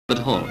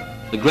Hall,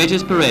 the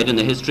greatest parade in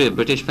the history of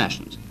British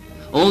fashions.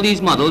 All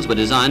these models were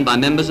designed by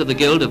members of the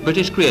Guild of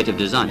British Creative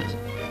Designers.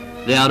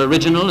 They are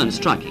original and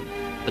striking,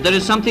 but there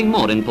is something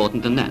more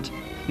important than that.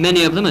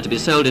 Many of them are to be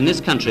sold in this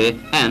country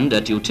and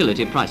at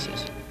utility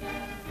prices.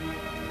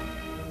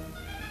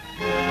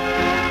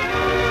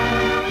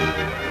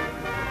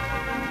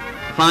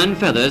 Fine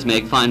feathers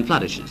make fine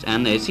flourishes,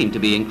 and they seem to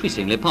be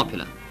increasingly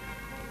popular.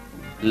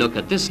 Look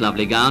at this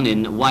lovely gown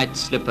in white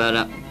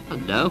slipper.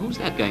 Hello, who's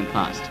that going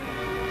past?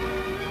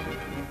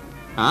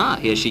 Ah,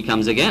 here she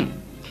comes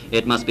again.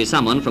 It must be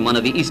someone from one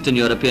of the Eastern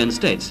European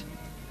states.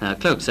 Her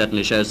cloak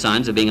certainly shows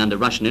signs of being under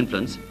Russian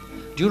influence.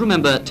 Do you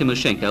remember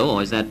Timoshenko,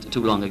 or is that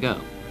too long ago?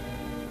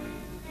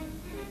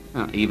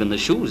 Even the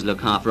shoes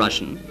look half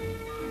Russian.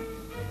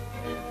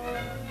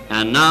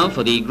 And now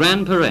for the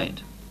Grand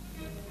Parade.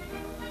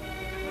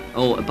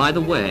 Oh, by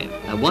the way,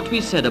 what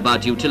we said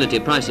about utility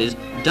prices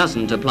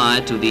doesn't apply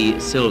to the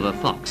Silver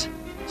Fox.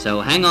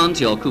 So hang on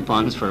to your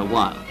coupons for a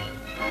while.